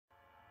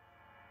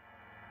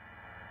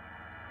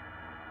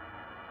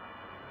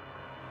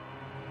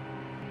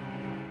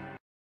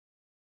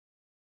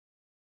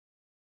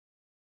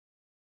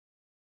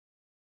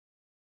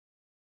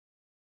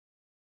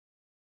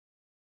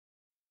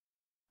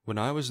When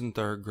I was in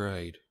third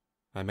grade,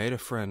 I made a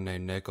friend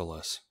named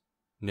Nicholas,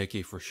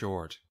 Nicky for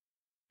short.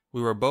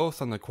 We were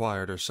both on the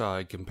quieter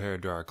side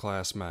compared to our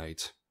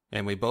classmates,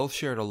 and we both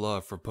shared a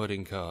love for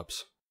pudding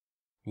cups.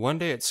 One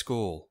day at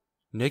school,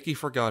 Nicky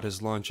forgot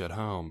his lunch at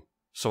home,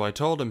 so I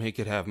told him he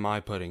could have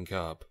my pudding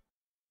cup.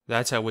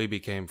 That's how we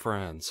became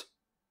friends.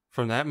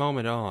 From that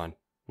moment on,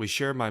 we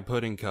shared my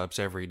pudding cups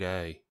every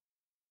day.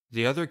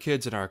 The other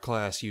kids in our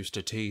class used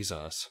to tease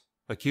us,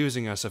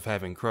 accusing us of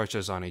having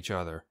crushes on each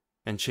other,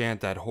 and chant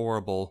that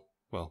horrible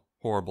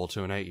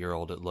to an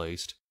 8-year-old at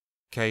least,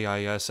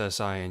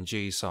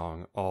 KISSING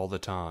song all the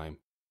time.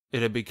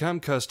 It had become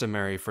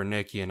customary for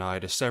Nicky and I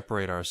to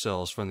separate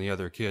ourselves from the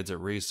other kids at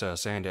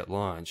recess and at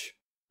lunch.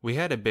 We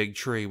had a big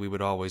tree we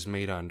would always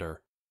meet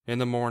under, in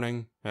the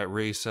morning, at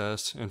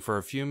recess, and for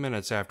a few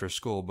minutes after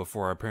school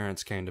before our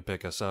parents came to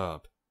pick us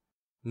up.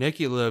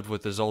 Nicky lived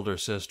with his older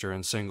sister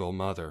and single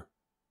mother.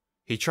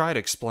 He tried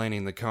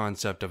explaining the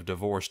concept of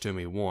divorce to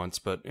me once,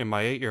 but in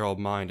my 8-year-old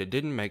mind it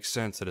didn't make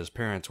sense that his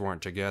parents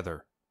weren't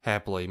together,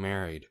 happily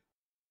married.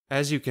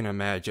 As you can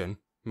imagine,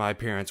 my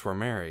parents were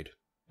married,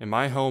 and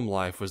my home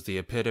life was the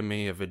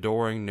epitome of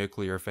adoring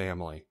nuclear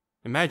family.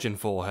 Imagine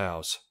Full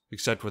House,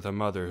 except with a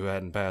mother who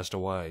hadn't passed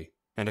away,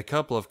 and a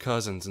couple of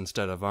cousins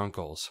instead of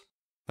uncles.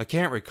 I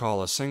can't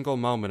recall a single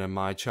moment in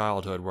my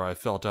childhood where I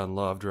felt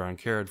unloved or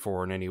uncared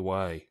for in any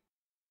way.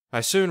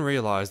 I soon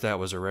realized that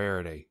was a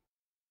rarity.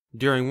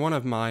 During one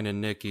of mine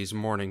and Nicky's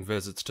morning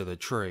visits to the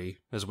tree,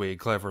 as we had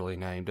cleverly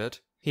named it,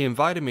 he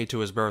invited me to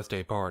his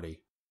birthday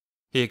party.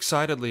 He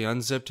excitedly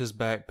unzipped his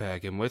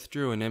backpack and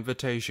withdrew an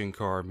invitation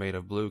card made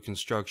of blue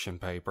construction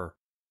paper.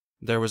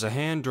 There was a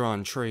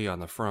hand-drawn tree on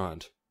the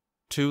front,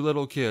 2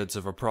 little kids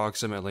of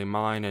approximately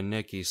mine and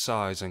Nicky's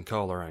size and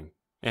coloring,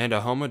 and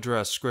a home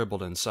address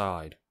scribbled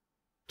inside.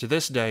 To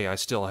this day I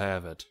still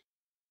have it.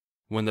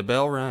 When the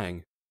bell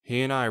rang,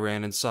 he and I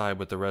ran inside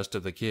with the rest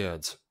of the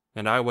kids,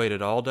 and I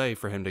waited all day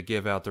for him to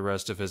give out the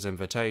rest of his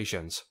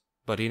invitations,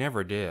 but he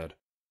never did.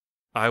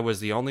 I was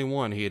the only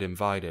one he had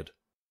invited.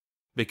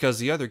 Because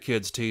the other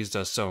kids teased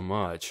us so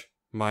much,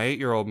 my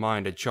 8-year-old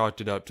mind had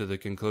chalked it up to the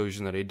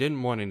conclusion that he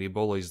didn't want any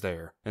bullies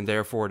there, and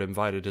therefore had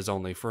invited his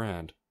only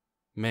friend,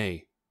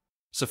 me.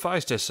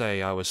 Suffice to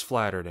say, I was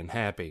flattered and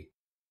happy.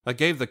 I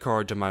gave the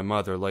card to my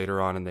mother later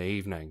on in the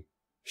evening.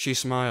 She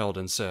smiled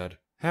and said,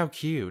 "How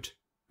cute,"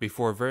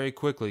 before very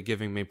quickly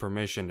giving me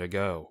permission to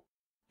go.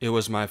 It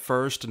was my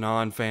first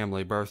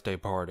non-family birthday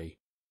party.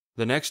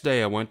 The next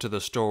day I went to the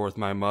store with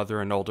my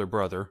mother and older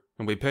brother,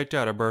 and we picked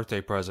out a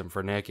birthday present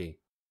for Nicky.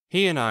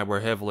 He and I were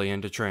heavily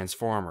into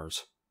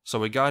Transformers, so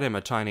we got him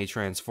a tiny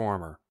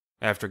Transformer,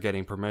 after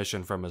getting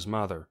permission from his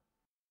mother,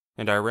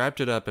 and I wrapped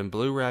it up in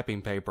blue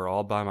wrapping paper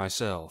all by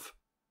myself.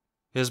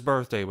 His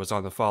birthday was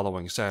on the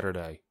following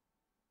Saturday.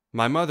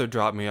 My mother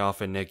dropped me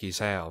off at Nicky's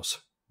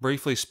house,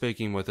 briefly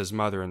speaking with his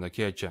mother in the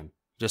kitchen,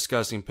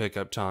 discussing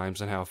pickup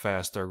times and how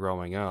fast they're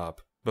growing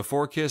up,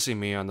 before kissing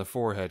me on the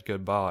forehead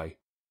goodbye.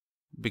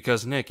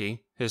 Because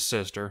Nicky, his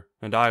sister,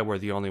 and I were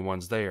the only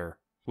ones there,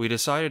 we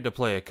decided to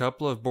play a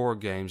couple of board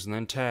games and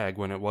then tag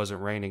when it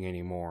wasn't raining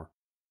anymore.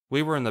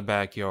 We were in the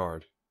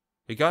backyard.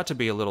 It got to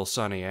be a little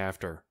sunny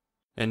after,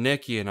 and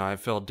Nicky and I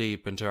fell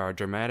deep into our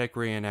dramatic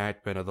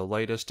reenactment of the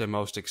latest and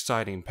most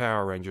exciting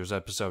Power Rangers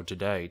episode to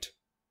date,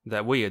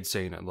 that we had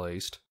seen at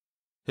least.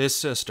 His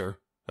sister,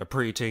 a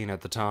preteen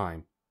at the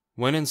time,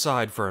 went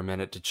inside for a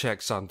minute to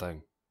check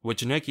something,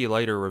 which Nicky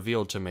later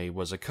revealed to me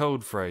was a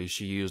code phrase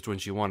she used when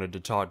she wanted to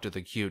talk to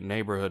the cute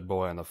neighborhood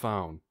boy on the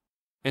phone.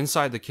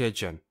 Inside the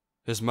kitchen,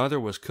 his mother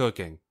was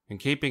cooking and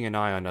keeping an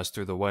eye on us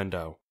through the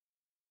window.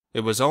 It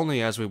was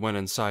only as we went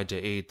inside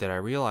to eat that I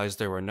realized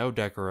there were no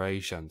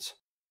decorations.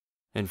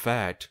 In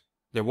fact,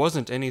 there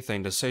wasn't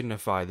anything to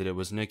signify that it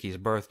was Nicky's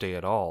birthday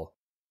at all,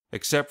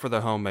 except for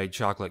the homemade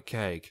chocolate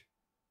cake.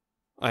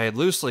 I had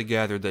loosely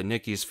gathered that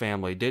Nicky's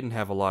family didn't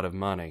have a lot of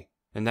money,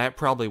 and that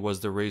probably was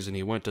the reason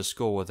he went to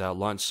school without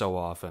lunch so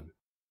often.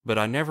 But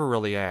I never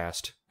really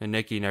asked, and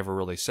Nicky never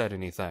really said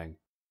anything.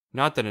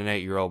 Not that an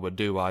 8-year-old would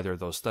do either of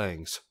those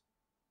things.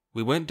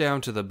 We went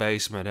down to the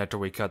basement after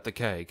we cut the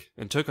cake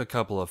and took a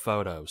couple of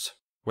photos,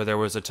 where there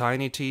was a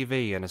tiny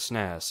TV and a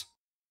SNES.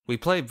 We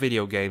played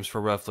video games for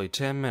roughly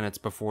 10 minutes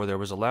before there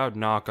was a loud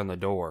knock on the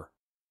door.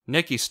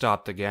 Nicky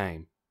stopped the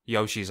game,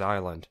 Yoshi's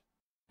Island,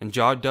 and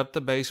jogged up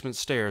the basement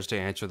stairs to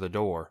answer the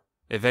door,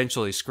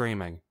 eventually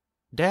screaming,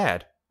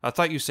 "Dad, I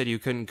thought you said you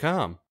couldn't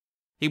come."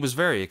 He was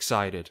very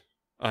excited,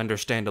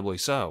 understandably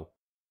so,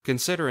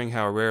 considering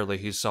how rarely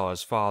he saw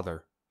his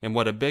father, and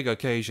what a big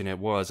occasion it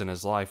was in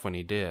his life when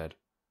he did.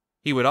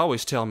 He would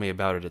always tell me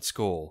about it at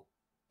school,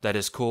 that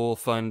his cool,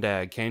 fun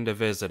dad came to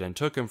visit and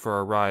took him for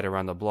a ride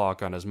around the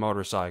block on his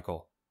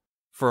motorcycle.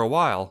 For a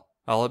while,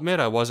 I'll admit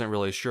I wasn't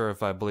really sure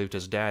if I believed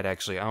his dad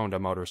actually owned a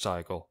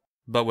motorcycle,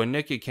 but when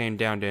Nicky came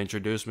down to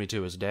introduce me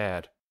to his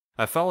dad,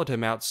 I followed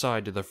him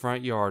outside to the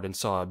front yard and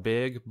saw a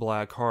big,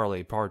 black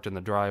Harley parked in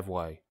the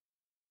driveway.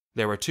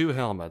 There were 2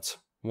 helmets,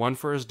 one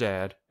for his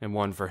dad and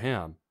one for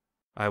him.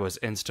 I was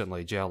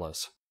instantly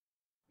jealous.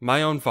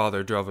 My own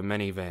father drove a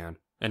minivan,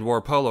 and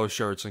wore polo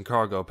shirts and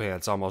cargo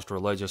pants almost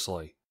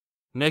religiously.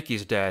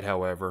 Nikki's dad,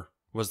 however,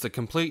 was the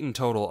complete and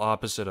total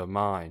opposite of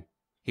mine.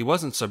 He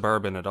wasn't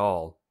suburban at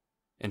all.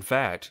 In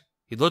fact,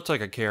 he looked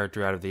like a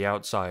character out of The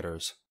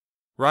Outsiders.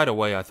 Right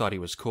away I thought he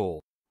was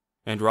cool.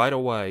 And right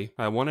away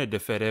I wanted to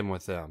fit in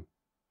with them.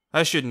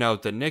 I should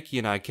note that Nikki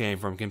and I came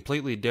from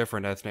completely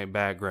different ethnic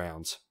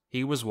backgrounds.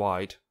 He was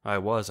white, I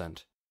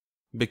wasn't.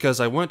 Because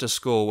I went to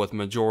school with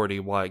majority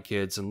white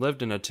kids and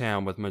lived in a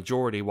town with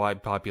majority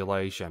white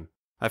population,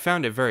 I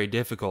found it very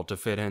difficult to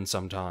fit in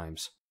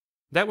sometimes.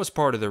 That was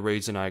part of the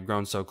reason I had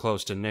grown so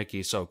close to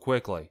Nikki so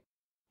quickly.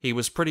 He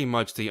was pretty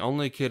much the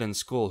only kid in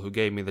school who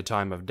gave me the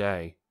time of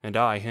day, and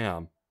I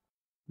him.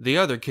 The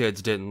other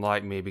kids didn't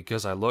like me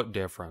because I looked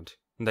different,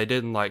 and they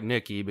didn't like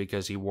Nikki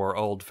because he wore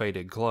old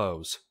faded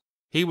clothes.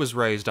 He was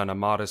raised on a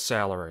modest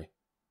salary.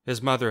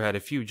 His mother had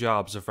a few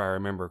jobs if I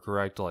remember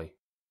correctly.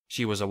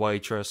 She was a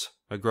waitress,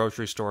 a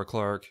grocery store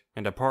clerk,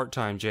 and a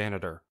part-time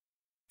janitor.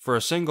 For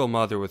a single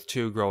mother with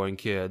 2 growing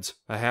kids,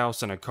 a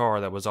house and a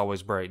car that was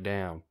always break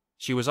down,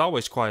 she was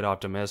always quite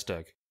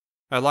optimistic.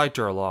 I liked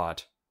her a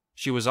lot.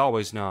 She was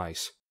always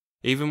nice.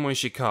 Even when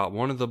she caught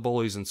one of the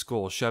bullies in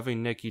school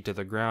shoving Nikki to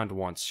the ground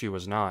once, she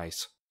was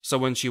nice. So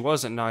when she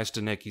wasn't nice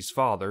to Nikki's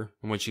father,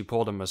 and when she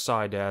pulled him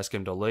aside to ask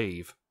him to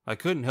leave, I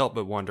couldn't help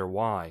but wonder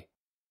why.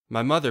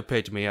 My mother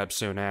picked me up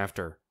soon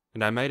after,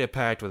 and I made a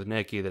pact with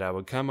Nikki that I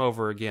would come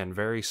over again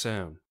very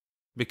soon.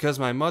 Because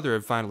my mother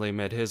had finally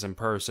met his in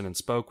person and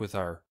spoke with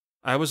her,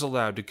 I was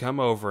allowed to come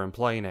over and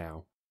play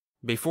now.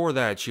 Before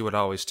that, she would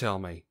always tell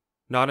me,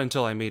 "Not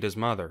until I meet his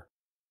mother."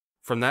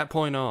 From that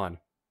point on,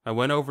 I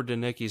went over to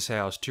Nikki's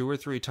house 2 or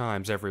 3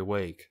 times every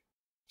week.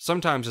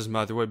 Sometimes his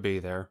mother would be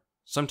there,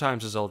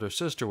 sometimes his older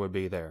sister would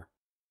be there.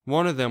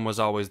 One of them was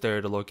always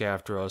there to look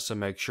after us and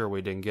make sure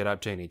we didn't get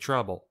up to any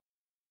trouble.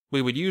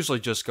 We would usually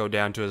just go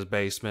down to his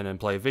basement and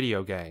play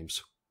video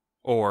games.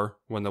 Or,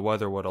 when the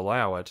weather would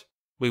allow it,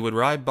 we would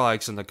ride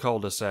bikes in the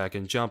cul-de-sac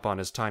and jump on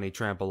his tiny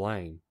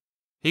trampoline.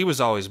 He was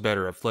always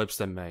better at flips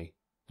than me,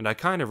 and I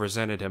kind of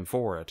resented him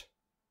for it.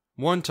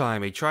 One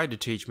time he tried to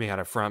teach me how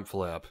to front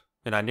flip,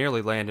 and I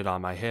nearly landed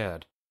on my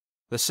head.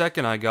 The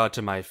second I got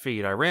to my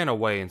feet, I ran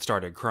away and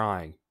started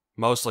crying,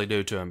 mostly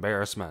due to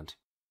embarrassment.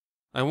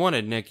 I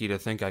wanted Nikki to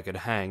think I could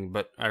hang,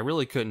 but I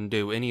really couldn't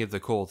do any of the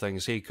cool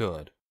things he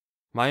could.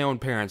 My own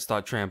parents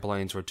thought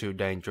trampolines were too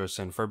dangerous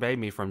and forbade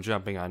me from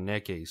jumping on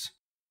Nikki's.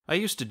 I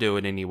used to do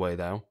it anyway,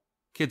 though.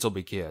 Kids will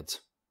be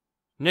kids.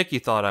 Nikki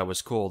thought I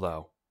was cool,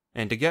 though,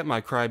 and to get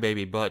my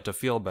crybaby butt to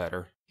feel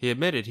better, he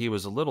admitted he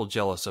was a little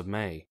jealous of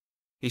me.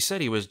 He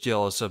said he was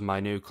jealous of my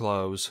new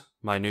clothes,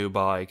 my new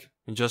bike,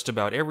 and just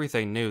about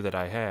everything new that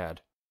I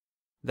had.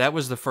 That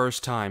was the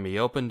first time he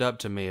opened up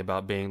to me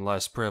about being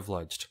less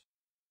privileged.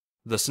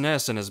 The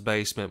SNES in his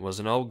basement was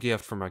an old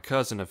gift from a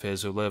cousin of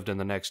his who lived in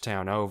the next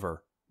town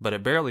over, but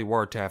it barely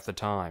worked half the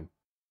time.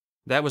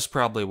 That was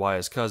probably why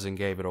his cousin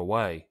gave it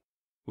away.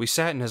 We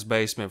sat in his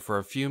basement for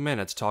a few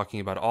minutes talking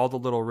about all the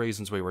little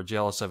reasons we were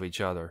jealous of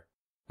each other,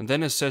 and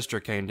then his sister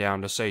came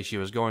down to say she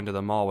was going to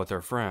the mall with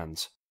her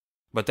friends,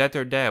 but that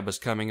their dad was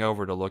coming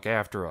over to look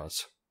after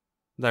us.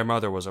 Their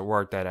mother was at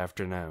work that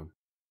afternoon.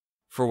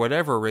 For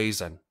whatever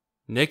reason,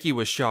 Nikki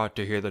was shocked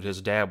to hear that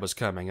his dad was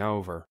coming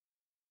over.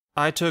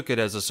 I took it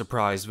as a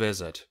surprise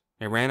visit,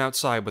 and ran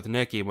outside with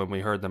Nikki when we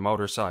heard the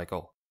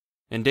motorcycle.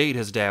 Indeed,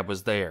 his dad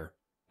was there,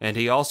 and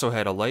he also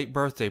had a late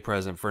birthday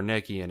present for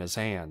Nikki in his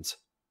hands.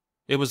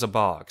 It was a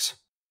box,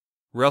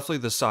 roughly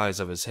the size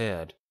of his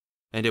head,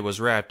 and it was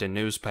wrapped in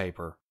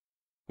newspaper.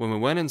 When we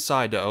went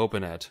inside to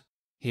open it,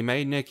 he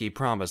made Nikki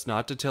promise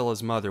not to tell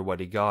his mother what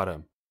he got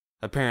him.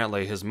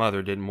 Apparently, his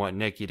mother didn't want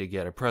Nikki to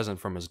get a present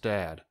from his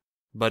dad,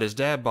 but his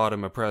dad bought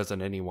him a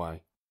present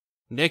anyway.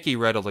 Nikki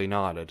readily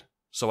nodded,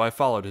 so I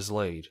followed his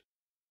lead.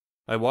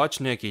 I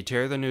watched Nikki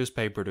tear the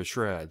newspaper to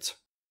shreds,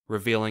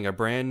 revealing a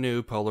brand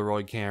new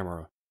Polaroid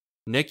camera.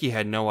 Nikki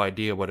had no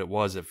idea what it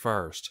was at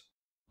first,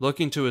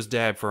 looking to his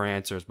dad for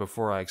answers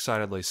before I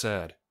excitedly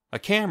said, "A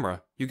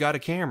camera! You got a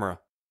camera!"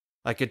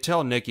 I could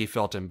tell Nikki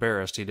felt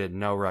embarrassed he didn't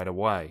know right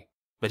away,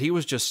 but he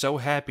was just so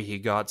happy he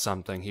got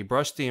something he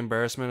brushed the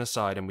embarrassment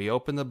aside and we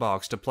opened the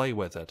box to play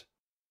with it.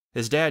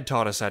 His dad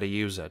taught us how to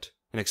use it,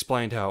 and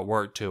explained how it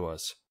worked to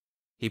us.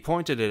 He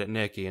pointed it at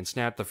Nikki and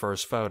snapped the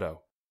first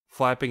photo,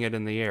 flapping it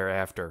in the air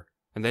after,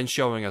 and then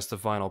showing us the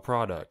final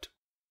product.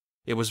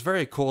 It was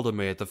very cool to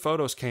me that the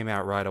photos came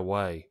out right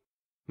away.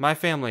 My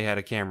family had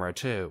a camera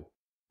too,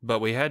 but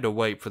we had to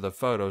wait for the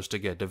photos to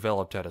get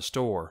developed at a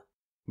store.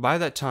 By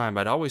that time,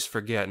 I'd always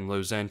forget and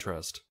lose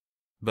interest.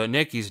 But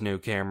Nikki's new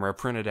camera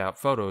printed out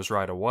photos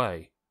right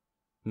away.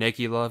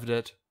 Nikki loved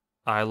it,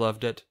 I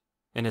loved it,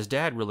 and his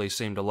dad really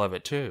seemed to love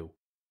it too.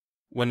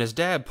 When his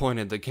dad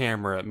pointed the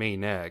camera at me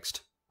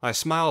next, I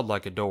smiled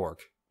like a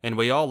dork, and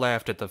we all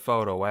laughed at the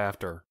photo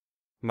after.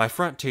 My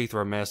front teeth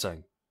were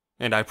missing,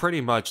 and I pretty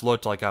much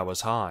looked like I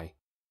was high.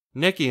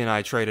 Nikki and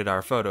I traded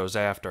our photos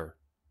after.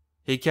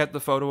 He kept the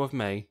photo of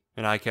me,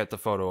 and I kept the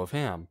photo of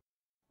him.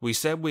 We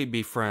said we'd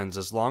be friends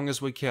as long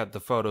as we kept the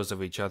photos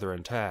of each other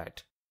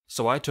intact,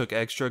 so I took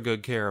extra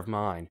good care of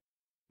mine.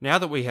 Now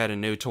that we had a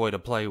new toy to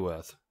play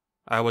with,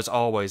 I was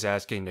always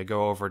asking to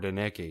go over to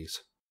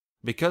Nikki's.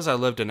 Because I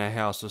lived in a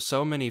house with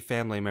so many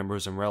family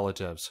members and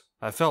relatives,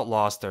 I felt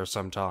lost there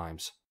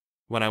sometimes.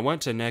 When I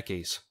went to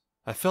Nikki's,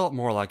 I felt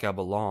more like I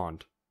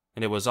belonged,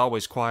 and it was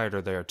always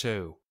quieter there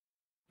too.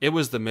 It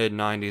was the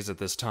mid-90s at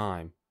this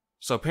time,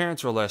 so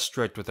parents were less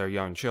strict with their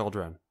young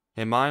children,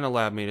 and mine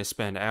allowed me to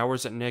spend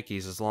hours at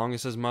Nikki's as long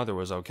as his mother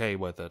was okay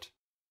with it.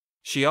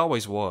 She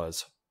always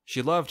was.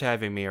 She loved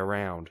having me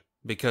around,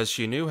 because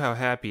she knew how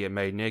happy it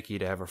made Nikki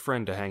to have a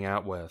friend to hang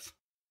out with.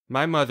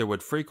 My mother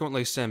would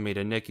frequently send me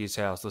to Nikki's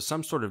house with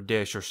some sort of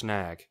dish or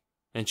snack,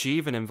 and she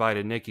even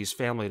invited Nikki's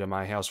family to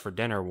my house for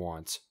dinner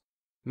once.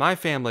 My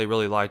family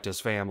really liked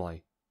his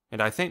family,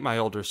 and I think my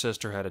older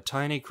sister had a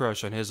tiny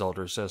crush on his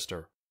older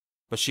sister,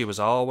 but she was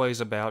always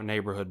about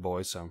neighborhood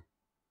boys, so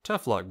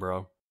tough luck,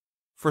 bro.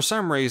 For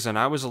some reason,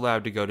 I was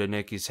allowed to go to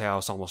Nikki's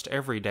house almost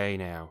every day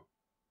now.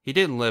 He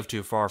didn't live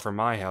too far from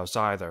my house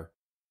either.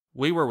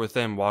 We were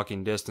within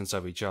walking distance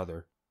of each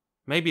other,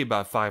 maybe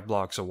about 5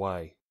 blocks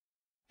away.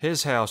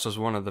 His house was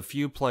one of the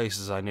few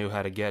places I knew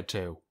how to get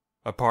to,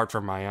 apart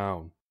from my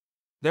own.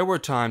 There were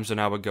times when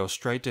I would go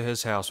straight to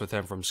his house with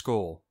him from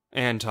school,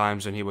 and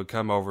times when he would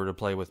come over to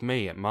play with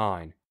me at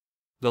mine.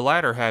 The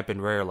latter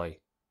happened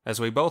rarely, as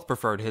we both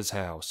preferred his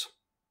house.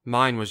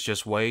 Mine was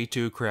just way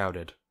too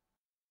crowded.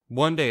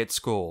 One day at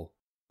school,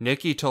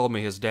 Nikki told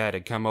me his dad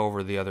had come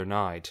over the other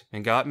night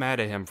and got mad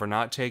at him for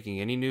not taking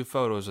any new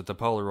photos with the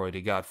Polaroid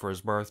he got for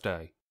his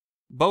birthday.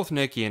 Both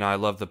Nikki and I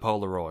loved the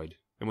Polaroid,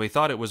 and we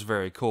thought it was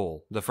very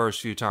cool the first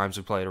few times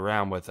we played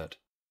around with it.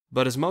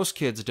 But as most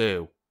kids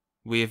do,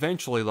 we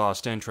eventually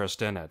lost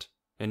interest in it,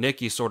 and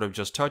Nikki sort of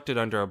just tucked it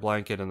under a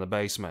blanket in the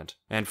basement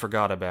and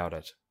forgot about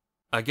it.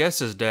 I guess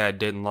his dad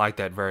didn't like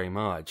that very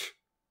much,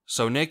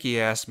 so Nikki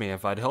asked me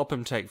if I'd help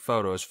him take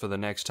photos for the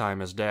next time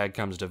his dad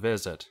comes to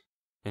visit.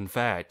 In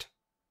fact,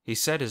 he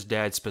said his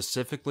dad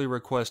specifically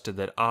requested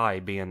that I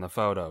be in the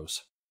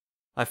photos.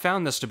 I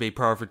found this to be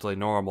perfectly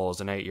normal as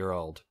an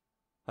 8-year-old.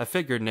 I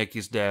figured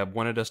Nikki's dad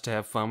wanted us to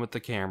have fun with the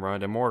camera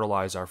and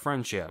immortalize our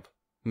friendship,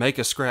 make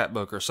a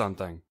scrapbook or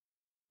something.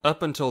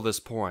 Up until this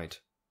point,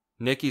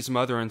 Nikki's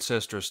mother and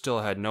sister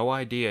still had no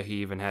idea he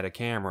even had a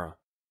camera.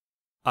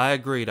 I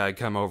agreed I'd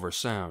come over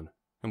soon,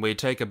 and we'd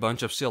take a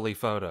bunch of silly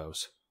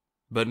photos.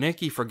 But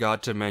Nikki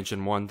forgot to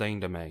mention one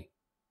thing to me.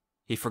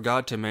 He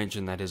forgot to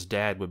mention that his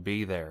dad would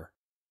be there.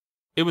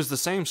 It was the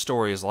same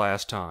story as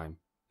last time.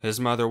 His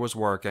mother was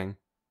working,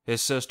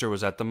 his sister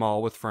was at the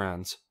mall with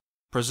friends,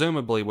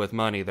 presumably with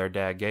money their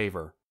dad gave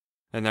her,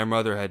 and their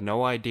mother had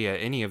no idea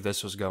any of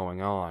this was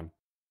going on.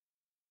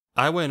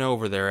 I went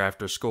over there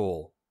after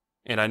school,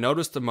 and I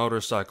noticed the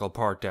motorcycle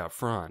parked out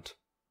front.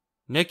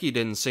 Nikki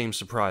didn't seem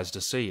surprised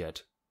to see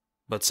it,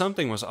 but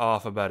something was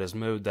off about his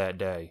mood that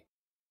day.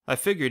 I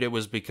figured it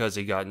was because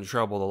he got in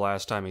trouble the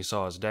last time he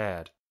saw his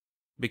dad.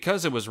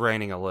 Because it was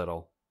raining a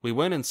little, we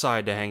went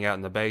inside to hang out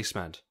in the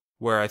basement,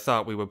 where I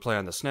thought we would play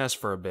on the SNES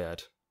for a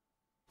bit.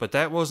 But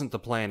that wasn't the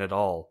plan at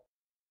all.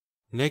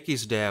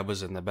 Nikki's dad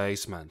was in the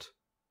basement.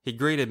 He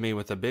greeted me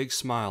with a big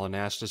smile and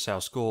asked us how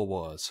school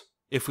was,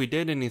 if we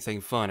did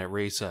anything fun at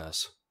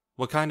recess,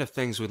 what kind of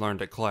things we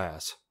learned at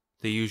class,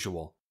 the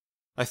usual.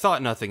 I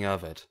thought nothing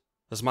of it,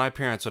 as my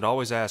parents would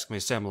always ask me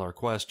similar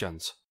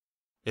questions.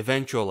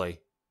 Eventually,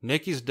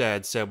 Nikki's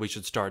dad said we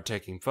should start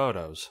taking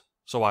photos,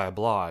 so I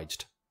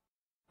obliged.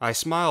 I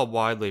smiled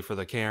widely for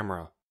the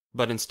camera,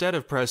 but instead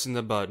of pressing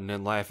the button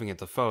and laughing at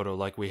the photo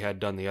like we had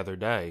done the other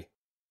day,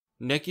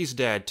 Nikki's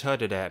dad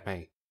tutted at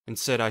me and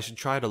said I should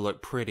try to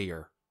look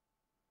prettier.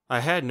 I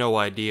had no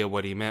idea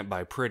what he meant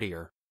by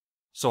prettier,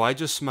 so I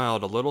just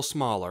smiled a little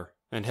smaller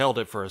and held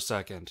it for a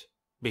second,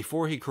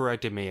 before he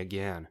corrected me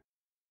again.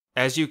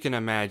 As you can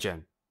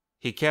imagine,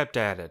 he kept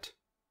at it,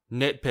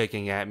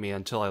 nitpicking at me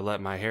until I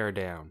let my hair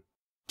down,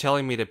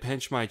 telling me to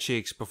pinch my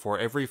cheeks before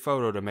every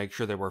photo to make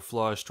sure they were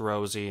flushed,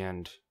 rosy,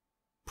 and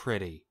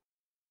pretty.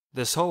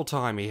 This whole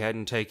time he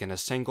hadn't taken a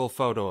single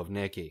photo of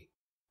Nikki.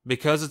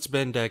 Because it's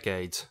been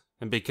decades,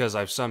 and because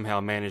I've somehow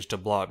managed to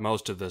blot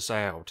most of this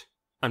out,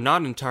 I'm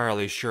not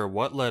entirely sure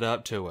what led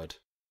up to it.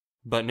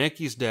 But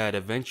Nikki's dad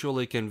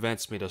eventually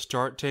convinced me to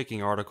start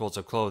taking articles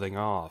of clothing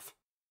off.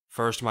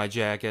 First my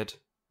jacket,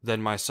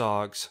 then my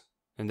socks,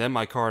 and then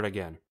my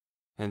cardigan.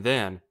 And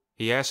then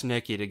he asked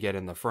Nikki to get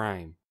in the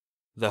frame.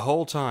 The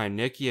whole time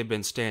Nikki had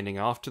been standing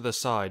off to the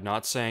side,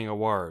 not saying a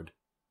word,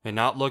 and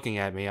not looking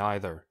at me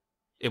either.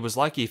 It was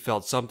like he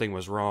felt something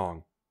was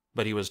wrong,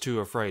 but he was too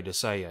afraid to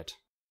say it.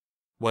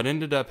 What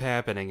ended up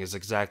happening is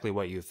exactly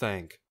what you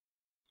think.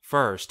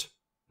 First,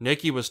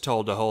 Nikki was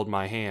told to hold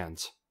my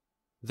hands,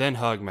 then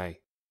hug me,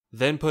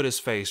 then put his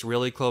face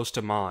really close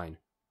to mine,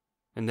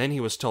 and then he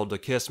was told to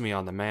kiss me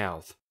on the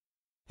mouth.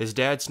 His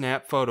dad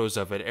snapped photos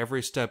of it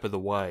every step of the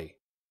way,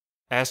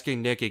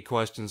 asking Nikki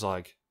questions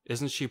like,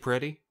 "Isn't she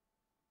pretty?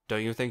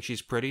 Don't you think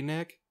she's pretty,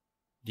 Nick?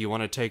 Do you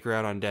want to take her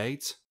out on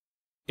dates?"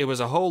 It was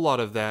a whole lot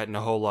of that and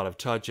a whole lot of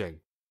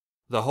touching.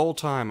 The whole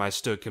time I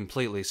stood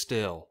completely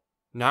still,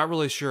 not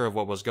really sure of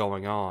what was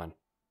going on.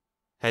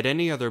 Had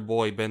any other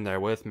boy been there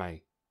with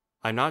me,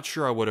 I'm not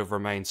sure I would have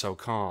remained so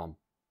calm.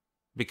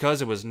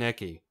 Because it was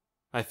Nikki,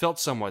 I felt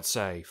somewhat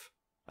safe.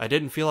 I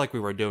didn't feel like we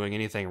were doing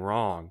anything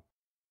wrong,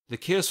 The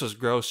kiss was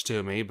gross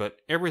to me,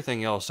 but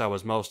everything else I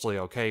was mostly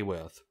okay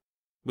with.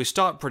 We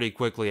stopped pretty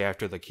quickly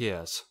after the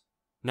kiss.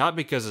 Not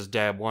because his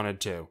dad wanted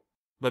to,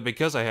 but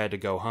because I had to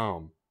go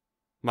home.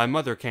 My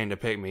mother came to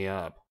pick me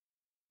up.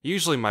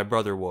 Usually my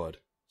brother would,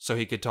 so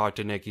he could talk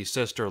to Nikki's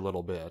sister a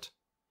little bit.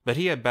 But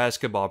he had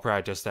basketball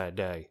practice that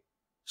day,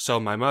 so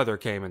my mother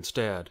came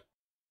instead.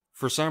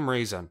 For some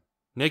reason,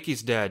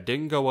 Nikki's dad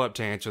didn't go up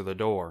to answer the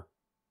door.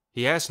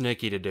 He asked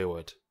Nikki to do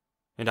it,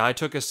 and I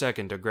took a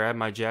second to grab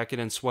my jacket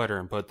and sweater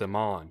and put them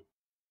on.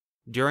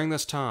 During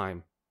this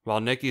time, while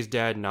Nikki's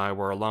dad and I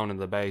were alone in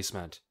the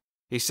basement,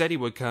 he said he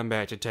would come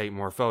back to take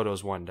more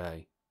photos one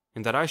day,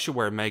 and that I should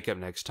wear makeup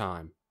next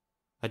time.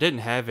 I didn't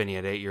have any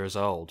at 8 years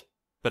old,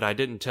 but I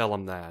didn't tell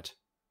him that.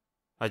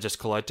 I just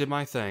collected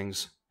my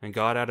things and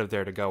got out of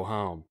there to go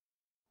home.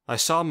 I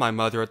saw my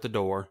mother at the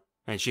door,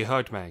 and she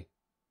hugged me,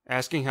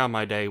 asking how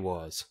my day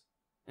was.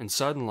 And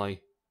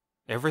suddenly,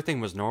 everything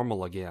was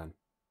normal again.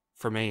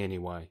 For me,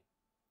 anyway.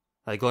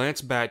 I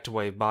glanced back to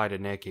wave bye to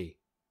Nicky,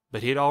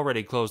 but he'd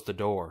already closed the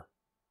door.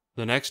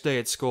 The next day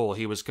at school,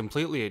 he was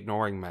completely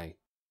ignoring me.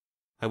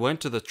 I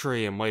went to the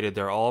tree and waited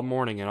there all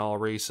morning and all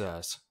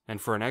recess, and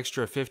for an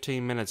extra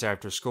 15 minutes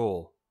after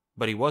school,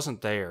 but he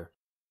wasn't there.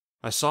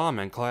 I saw him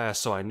in class,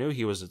 so I knew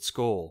he was at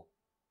school.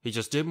 He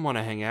just didn't want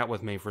to hang out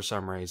with me for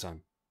some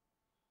reason.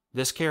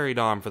 This carried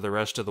on for the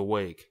rest of the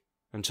week,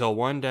 until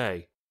one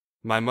day,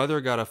 my mother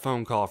got a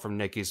phone call from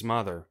Nikki's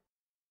mother.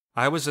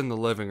 I was in the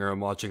living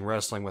room watching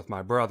wrestling with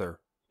my brother,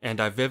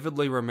 and I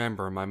vividly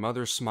remember my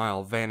mother's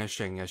smile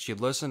vanishing as she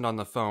listened on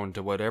the phone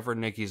to whatever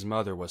Nikki's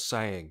mother was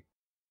saying.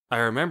 I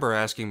remember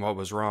asking what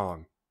was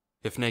wrong,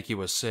 if Nikki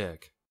was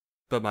sick,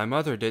 but my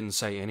mother didn't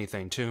say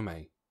anything to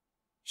me.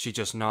 She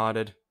just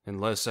nodded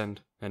and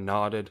listened and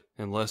nodded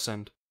and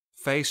listened,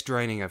 face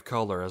draining of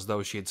color as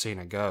though she had seen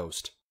a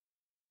ghost.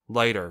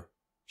 Later,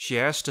 she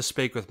asked to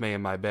speak with me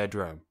in my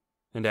bedroom,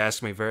 and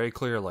asked me very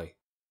clearly,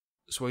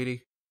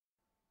 "Sweetie,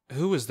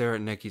 who was there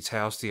at Nikki's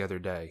house the other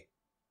day?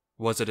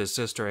 Was it his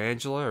sister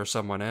Angela or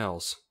someone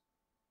else?"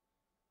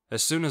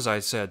 As soon as I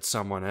said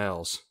someone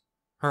else,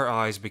 her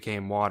eyes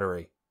became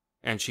watery,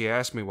 and she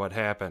asked me what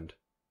happened.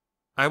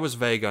 I was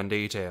vague on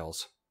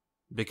details,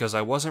 because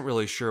I wasn't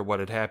really sure what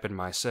had happened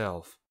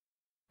myself.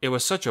 It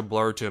was such a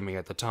blur to me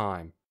at the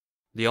time.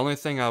 The only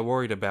thing I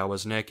worried about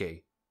was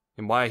Nicky,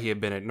 and why he had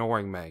been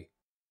ignoring me.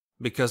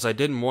 Because I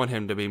didn't want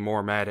him to be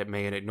more mad at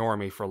me and ignore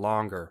me for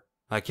longer,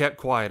 I kept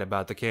quiet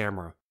about the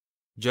camera,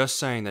 just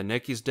saying that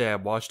Nicky's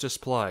dad watched us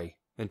play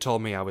and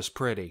told me I was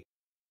pretty.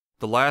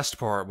 The last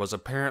part was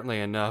apparently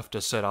enough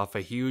to set off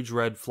a huge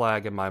red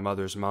flag in my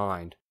mother's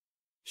mind.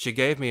 She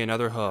gave me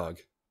another hug,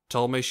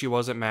 told me she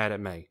wasn't mad at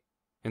me,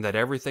 and that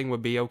everything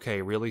would be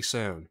okay really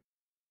soon.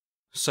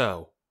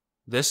 So,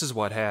 this is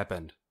what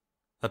happened.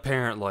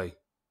 Apparently,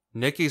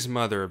 Nicky's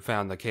mother had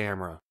found the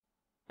camera,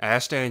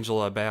 asked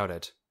Angela about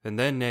it, and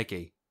then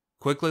Nicky,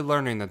 quickly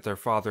learning that their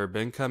father had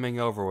been coming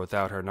over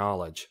without her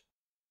knowledge.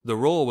 The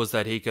rule was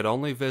that he could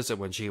only visit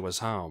when she was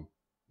home,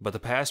 but the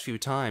past few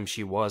times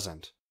she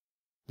wasn't.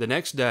 The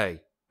next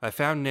day, I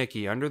found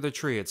Nicky under the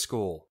tree at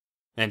school,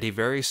 and he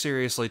very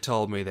seriously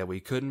told me that we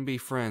couldn't be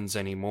friends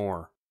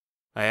anymore.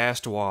 I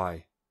asked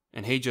why,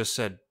 and he just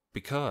said,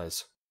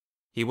 because.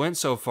 He went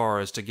so far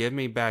as to give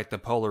me back the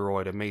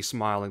Polaroid of me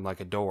smiling like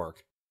a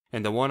dork,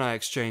 and the one I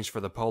exchanged for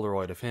the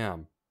Polaroid of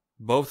him,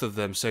 both of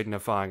them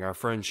signifying our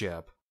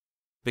friendship.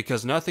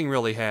 Because nothing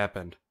really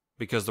happened,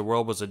 because the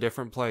world was a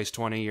different place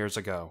 20 years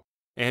ago,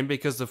 and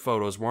because the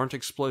photos weren't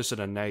explicit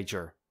in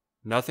nature,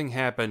 nothing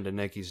happened to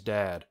Nicky's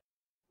dad.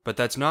 But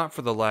that's not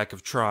for the lack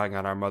of trying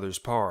on our mother's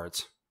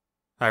parts.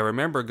 I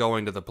remember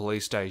going to the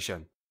police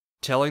station,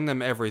 telling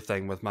them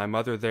everything with my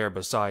mother there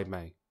beside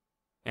me,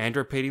 and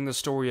repeating the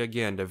story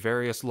again to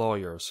various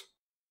lawyers.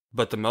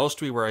 But the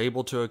most we were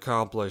able to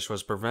accomplish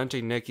was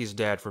preventing Nicky's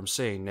dad from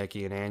seeing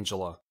Nicky and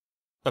Angela.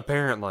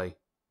 Apparently,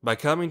 by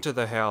coming to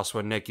the house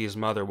when Nicky's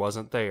mother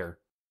wasn't there,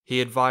 he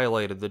had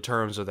violated the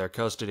terms of their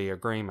custody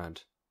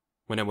agreement.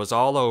 When it was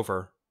all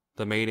over,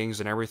 the meetings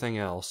and everything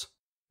else,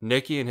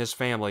 Nicky and his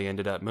family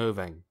ended up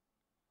moving.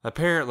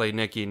 Apparently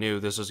Nicky knew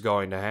this was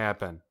going to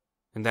happen,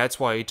 and that's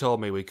why he told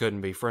me we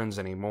couldn't be friends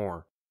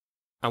anymore.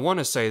 I want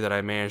to say that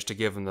I managed to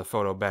give him the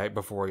photo back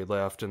before he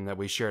left and that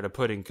we shared a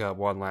pudding cup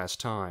one last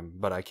time,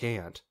 but I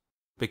can't,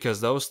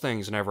 because those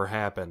things never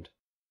happened.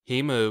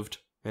 He moved,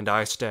 and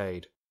I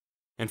stayed.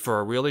 And for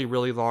a really,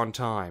 really long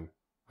time,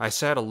 I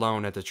sat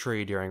alone at the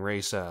tree during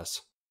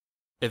recess.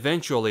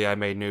 Eventually I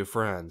made new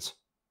friends.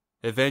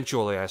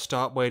 Eventually I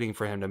stopped waiting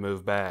for him to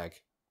move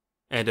back.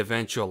 And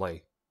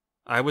eventually,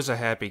 I was a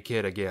happy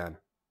kid again.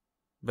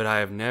 But I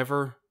have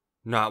never,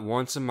 not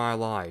once in my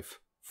life,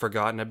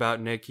 forgotten about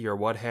Nicky or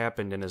what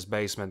happened in his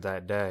basement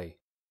that day.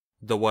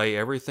 The way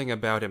everything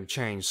about him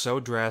changed so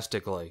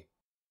drastically.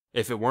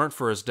 If it weren't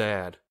for his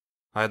dad,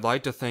 I'd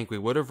like to think we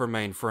would have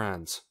remained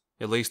friends,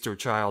 at least through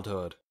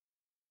childhood.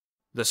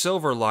 The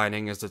silver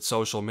lining is that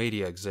social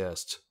media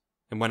exists,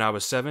 and when I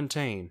was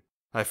 17,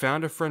 I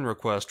found a friend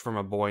request from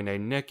a boy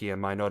named Nicky in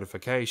my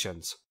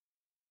notifications.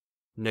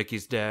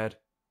 Nicky's dad,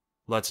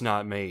 let's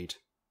not meet.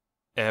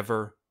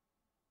 Ever,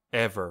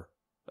 ever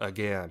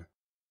again.